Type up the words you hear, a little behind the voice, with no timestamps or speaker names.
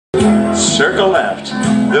circle left.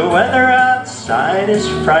 The weather outside is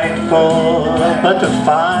frightful, but the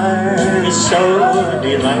fire is so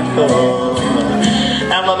delightful.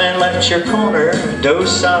 Alaman left your corner, do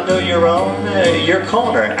your own, your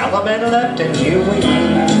corner. Alaman left and you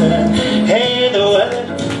win. Hey, the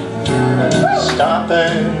weather, stop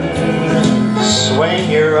and swing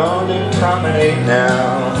your own and promenade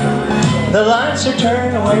now. The lights are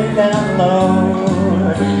turned way down low.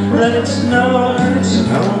 Let it snow, let it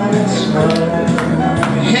snow, let it snow.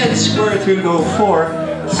 Head square through go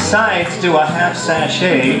 4, sides do a half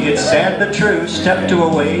sachet. It's sad but true, step to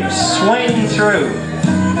a wave, swing through.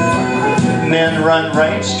 Men run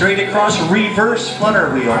right, straight across, reverse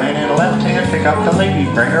flutter wheel, and in left hand pick up the lady,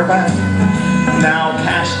 bring her back. Now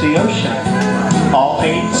past the ocean, all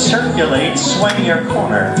 8 circulate, swing your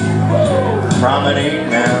corner, promenade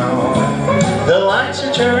now. The lights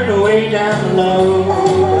are turned way down low.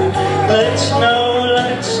 Let it snow,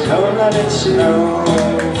 let it snow, let it snow.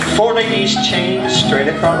 4 ladies chained straight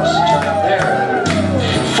across, turn up there.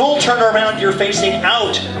 Full turn around, you're facing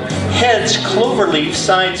out. Heads cloverleaf,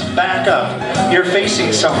 sides back up. You're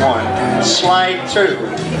facing someone. Slide through.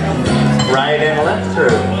 Right and left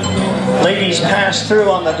through. Ladies pass through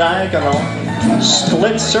on the diagonal.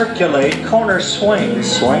 Split circulate, corner swing.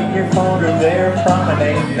 Swing your corner there,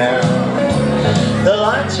 promenade now. The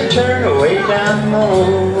lights are turned way down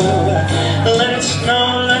low. Let it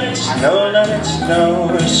snow, let it snow, let it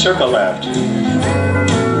snow. Circle left.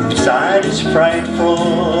 Side is frightful,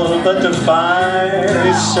 but the fire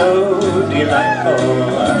is so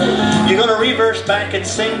delightful. You're gonna reverse back in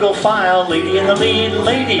single file, lady in the lead.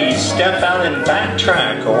 Ladies, step out and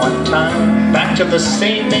backtrack 1 time. Back to the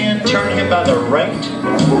same man, turn him by the right.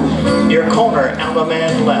 Your corner,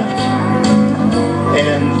 Alaman left.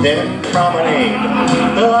 And then promenade.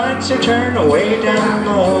 The lights are turned way down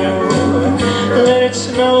low. Let it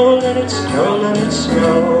snow, let it snow, let it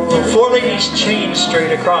snow. 4 ladies chained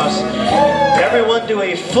straight across. Everyone do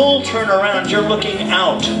a full turn around. You're looking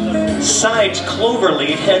out. Sides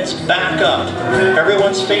cloverleaf, heads back up.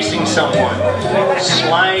 Everyone's facing someone.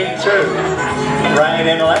 Slide through. Right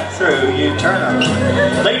and left through. You turn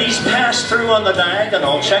them. Ladies pass through on the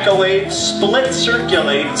diagonal. Check a wave. Split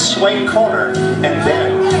circulate. Swing corner. And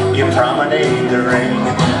then you promenade the ring.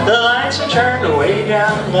 The lights are turned way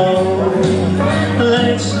down low. Let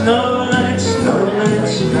it snow, let it snow, let it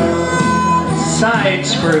snow. Side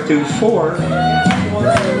square through 4.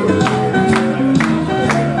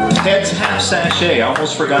 Heads half sachet,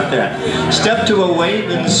 almost forgot that. Step to a wave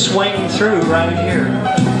and swing through right here.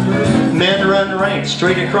 Men run right,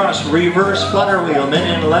 straight across, reverse flutter wheel.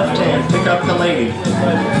 Men in left hand, pick up the lady.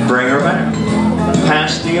 Bring her back.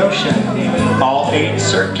 Past the ocean. All 8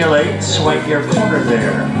 circulate, swing your corner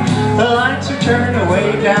there. The lights are turned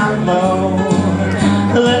way down low.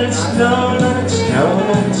 Let it snow, let it snow,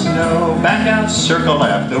 let it snow. Back out, circle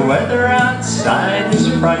left. The weather outside is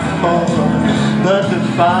frightful, but the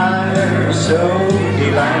fire so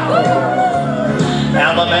delightful.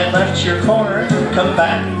 Alaman left your corner, come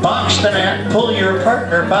back, box the net, pull your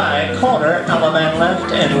partner by corner, Alaman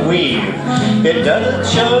left and weave. It doesn't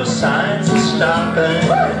show signs of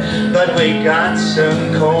stopping, but we got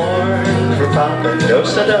some corn for popping.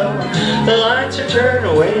 Do-sa-do. The lights are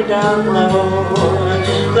turned way down low.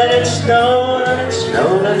 Let it snow, let it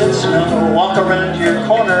snow, let it snow. Walk around your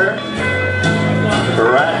corner.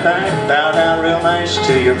 Right back, bow down real nice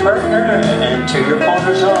to your partner and to your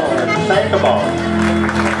corners all, and thank them all.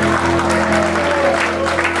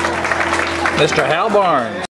 Mr. Hal Barnes.